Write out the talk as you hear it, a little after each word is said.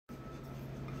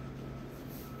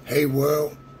Hey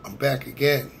world, I'm back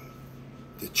again.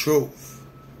 The truth.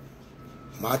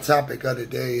 My topic of the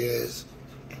day is,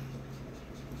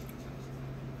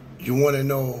 you want to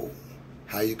know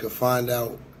how you can find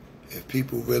out if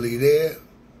people really there?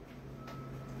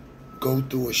 Go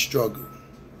through a struggle.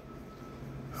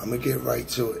 I'm going to get right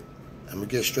to it. I'm going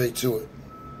to get straight to it.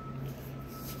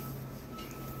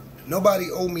 Nobody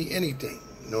owe me anything.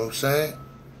 You know what I'm saying?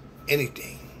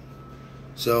 Anything.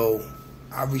 So,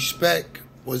 I respect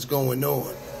what's going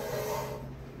on.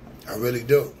 I really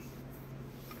do.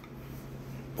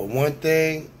 But one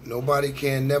thing nobody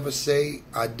can never say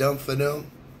I done for them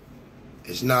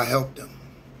is not help them.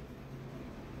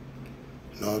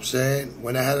 You know what I'm saying?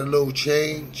 When I had a little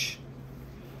change,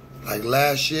 like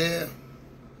last year,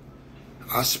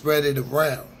 I spread it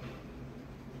around.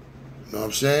 You know what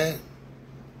I'm saying?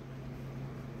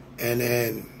 And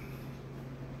then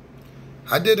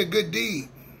I did a good deed.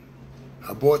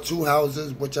 I bought 2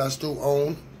 houses, which I still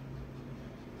own.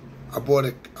 I bought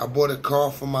a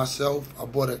car for myself. I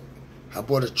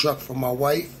bought a truck for my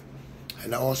wife,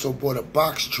 and I also bought a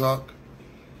box truck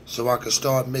so I could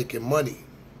start making money.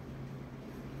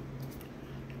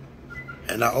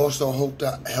 And I also helped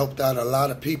out a lot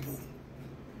of people,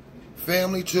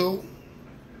 family too,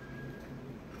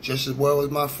 just as well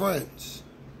as my friends,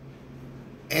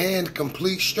 and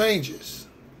complete strangers.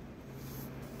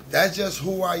 That's just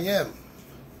who I am.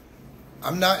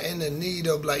 I'm not in the need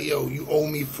of like, yo, you owe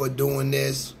me for doing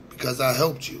this because I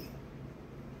helped you.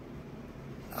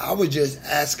 I was just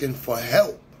asking for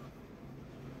help.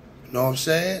 You know what I'm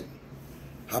saying?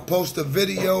 I post a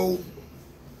video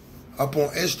up on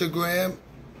Instagram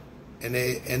and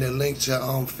a link to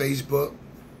Facebook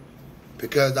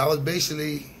because I was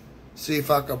basically see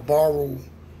if I could borrow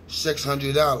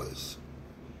 $600.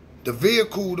 The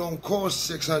vehicle don't cost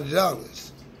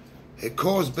 $600. It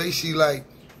costs basically like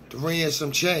 3 and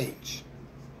some change.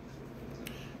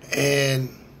 And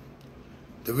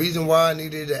the reason why I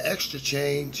needed the extra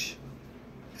change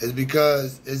is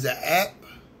because it's an app.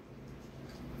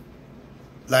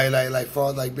 Like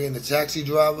far like being a taxi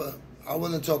driver. I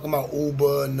wasn't talking about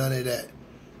Uber, none of that.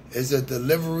 It's a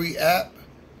delivery app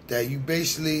that you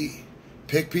basically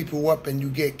pick people up and you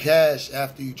get cash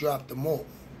after you drop them off.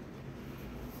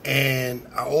 And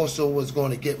I also was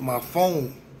going to get my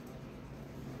phone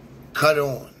cut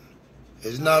on.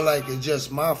 It's not like it's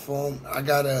just my phone. I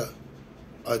got a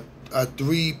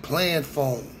 3-plan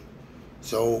phone.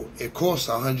 So it costs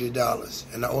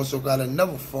 $100. And I also got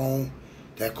another phone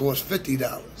that costs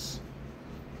 $50.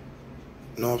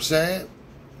 You know what I'm saying?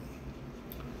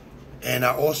 And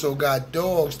I also got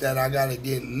dogs that I got to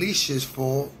get leashes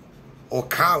for or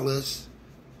collars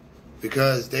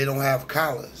because they don't have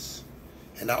collars.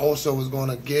 And I also was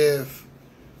going to give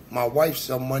my wife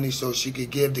some money so she could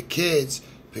give the kids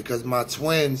because my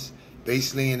twins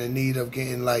basically in the need of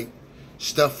getting like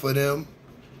stuff for them,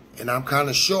 and I'm kind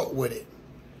of short with it.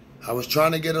 I was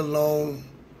trying to get a loan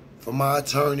from my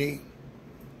attorney.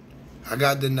 I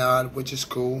got denied, which is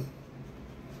cool.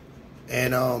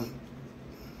 And I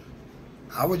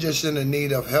was just in the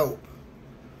need of help.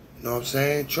 You know what I'm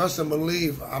saying? Trust and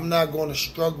believe, I'm not going to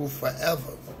struggle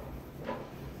forever.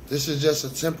 This is just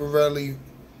a temporarily,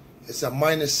 it's a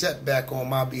minor setback on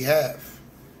my behalf.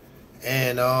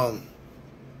 And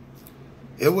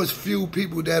it was few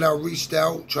people that I reached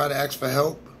out, try to ask for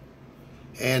help.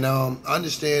 And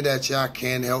understand that y'all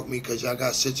can help me because y'all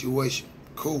got situation.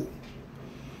 Cool.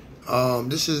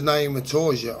 This is not even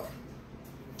towards y'all.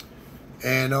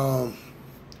 And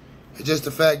it's just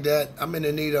the fact that I'm in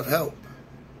the need of help.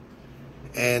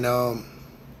 And I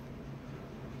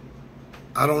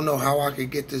don't know how I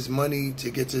could get this money to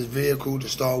get this vehicle to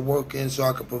start working so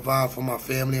I could provide for my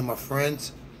family and my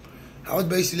friends. I was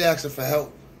basically asking for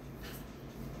help.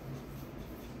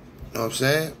 You know what I'm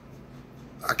saying?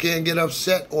 I can't get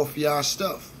upset off y'all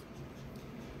stuff.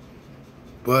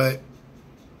 But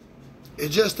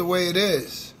it's just the way it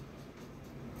is.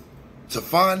 To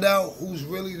find out who's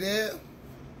really there,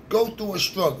 go through a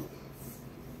struggle.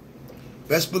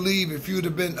 Best believe if you'd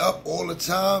have been up all the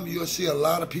time, you'll see a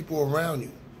lot of people around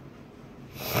you.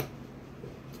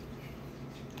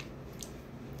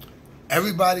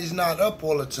 Everybody's not up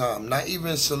all the time, not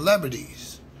even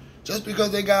celebrities. Just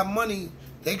because they got money,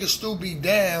 they can still be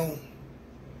down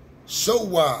so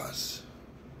wise.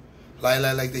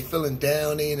 Like they feeling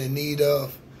down, they in the need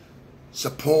of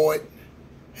support,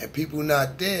 and people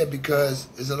not there because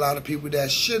there's a lot of people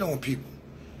that shit on people.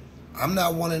 I'm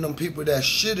not one of them people that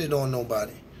shitted on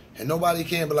nobody. And nobody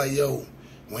can be like, yo,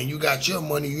 when you got your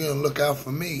money, you gonna look out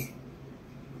for me.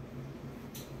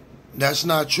 That's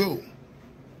not true.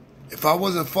 If I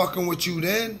wasn't fucking with you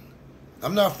then,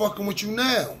 I'm not fucking with you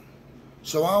now.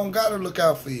 So I don't gotta look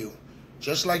out for you.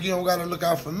 Just like you don't gotta look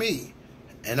out for me.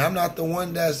 And I'm not the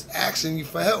one that's asking you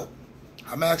for help.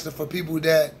 I'm asking for people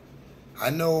that I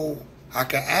know I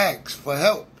can ask for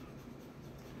help.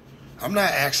 I'm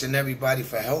not asking everybody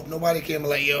for help. Nobody came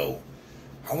like, yo,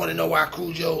 I want to know why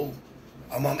Khujo,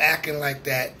 I'm acting like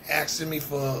that, asking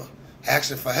for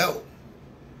help.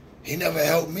 He never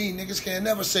helped me. Niggas can't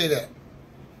never say that.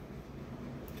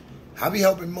 I be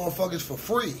helping motherfuckers for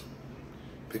free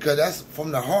because that's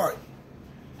from the heart.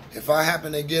 If I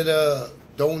happen to get a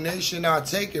donation, I'll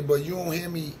take it, but you don't hear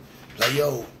me like,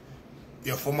 yo,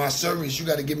 for my service, you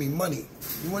got to give me money.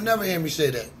 You will never hear me say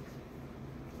that.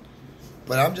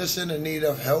 But I'm just in the need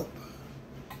of help.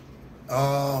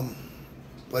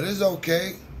 But it's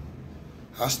okay.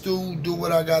 I still do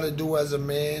what I got to do as a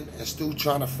man and still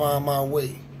trying to find my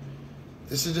way.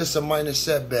 This is just a minor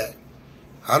setback.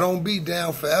 I don't be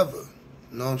down forever.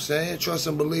 You know what I'm saying? Trust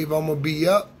and believe I'm going to be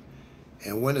up.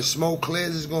 And when the smoke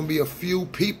clears, there's going to be a few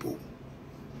people.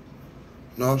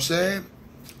 You know what I'm saying?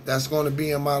 That's going to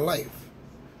be in my life.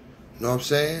 You know what I'm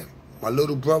saying? My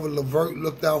little brother Levert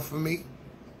looked out for me.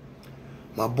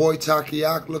 My boy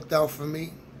Takiak looked out for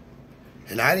me.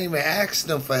 And I didn't even ask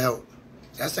them for help.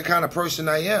 That's the kind of person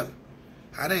I am.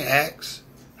 I didn't ask.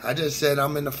 I just said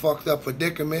I'm in a fucked up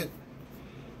predicament.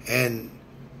 And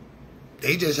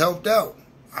they just helped out.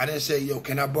 I didn't say, yo,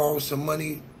 can I borrow some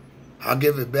money? I'll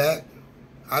give it back.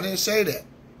 I didn't say that.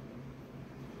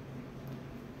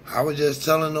 I was just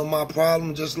telling them my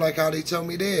problem just like how they tell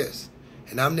me theirs.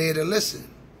 And I'm there to listen.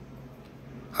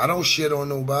 I don't shit on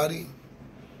nobody.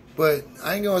 But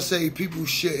I ain't gonna say people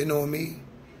shitting on me.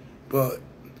 But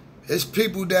it's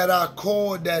people that I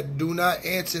call that do not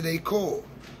answer their call.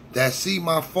 That see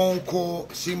my phone call,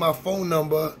 see my phone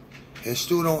number, and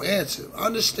still don't answer. I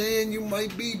understand you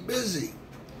might be busy.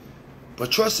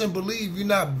 But trust and believe you're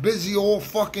not busy all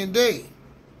fucking day.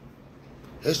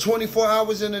 There's 24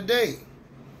 hours in a day.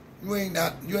 You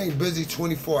ain't busy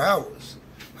 24 hours.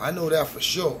 I know that for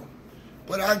sure.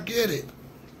 But I get it.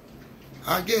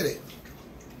 I get it.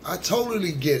 I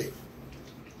totally get it.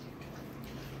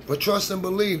 But trust and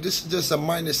believe, this is just a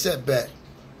minor setback.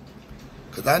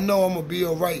 Because I know I'm going to be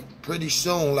all right pretty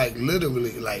soon, like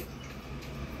literally, like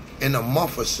in a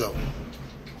month or so.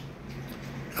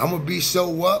 I'm going to be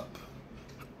so up,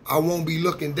 I won't be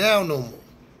looking down no more.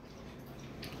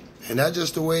 And that's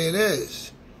just the way it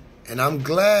is. And I'm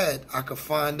glad I could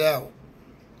find out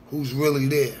who's really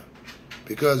there.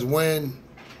 Because when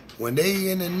they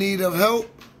in the need of help,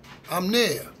 I'm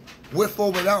there, with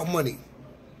or without money.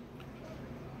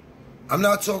 I'm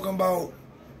not talking about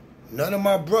none of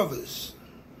my brothers.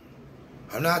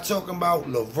 I'm not talking about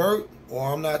Levert,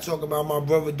 or I'm not talking about my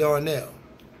brother Darnell,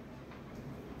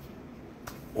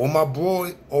 or my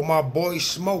boy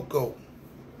Smoko,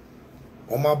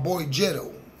 or my boy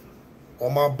Jetto,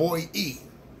 or my boy E,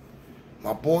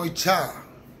 my boy Ty.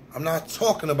 I'm not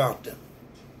talking about them.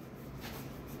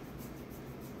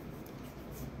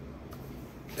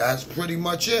 That's pretty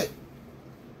much it.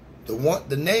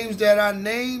 The names that I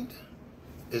named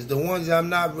is the ones I'm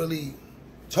not really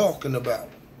talking about.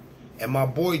 And my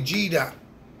boy G-Dot.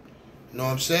 You know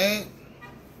what I'm saying?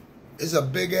 It's a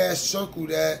big ass circle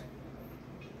that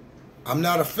I'm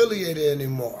not affiliated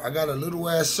anymore. I got a little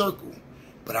ass circle.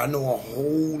 But I know a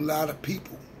whole lot of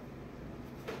people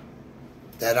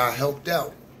that I helped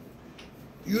out.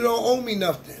 You don't owe me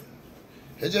nothing.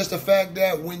 It's just the fact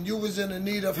that when you was in the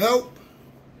need of help,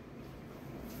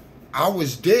 I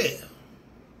was there.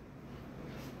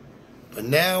 But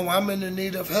now I'm in the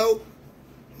need of help,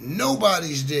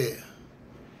 nobody's there.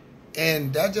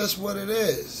 And that's just what it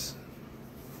is.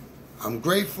 I'm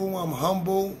grateful, I'm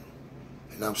humble,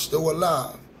 and I'm still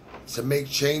alive to make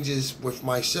changes with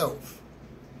myself.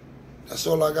 That's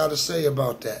all I got to say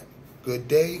about that. Good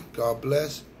day, God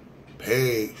bless,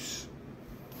 peace.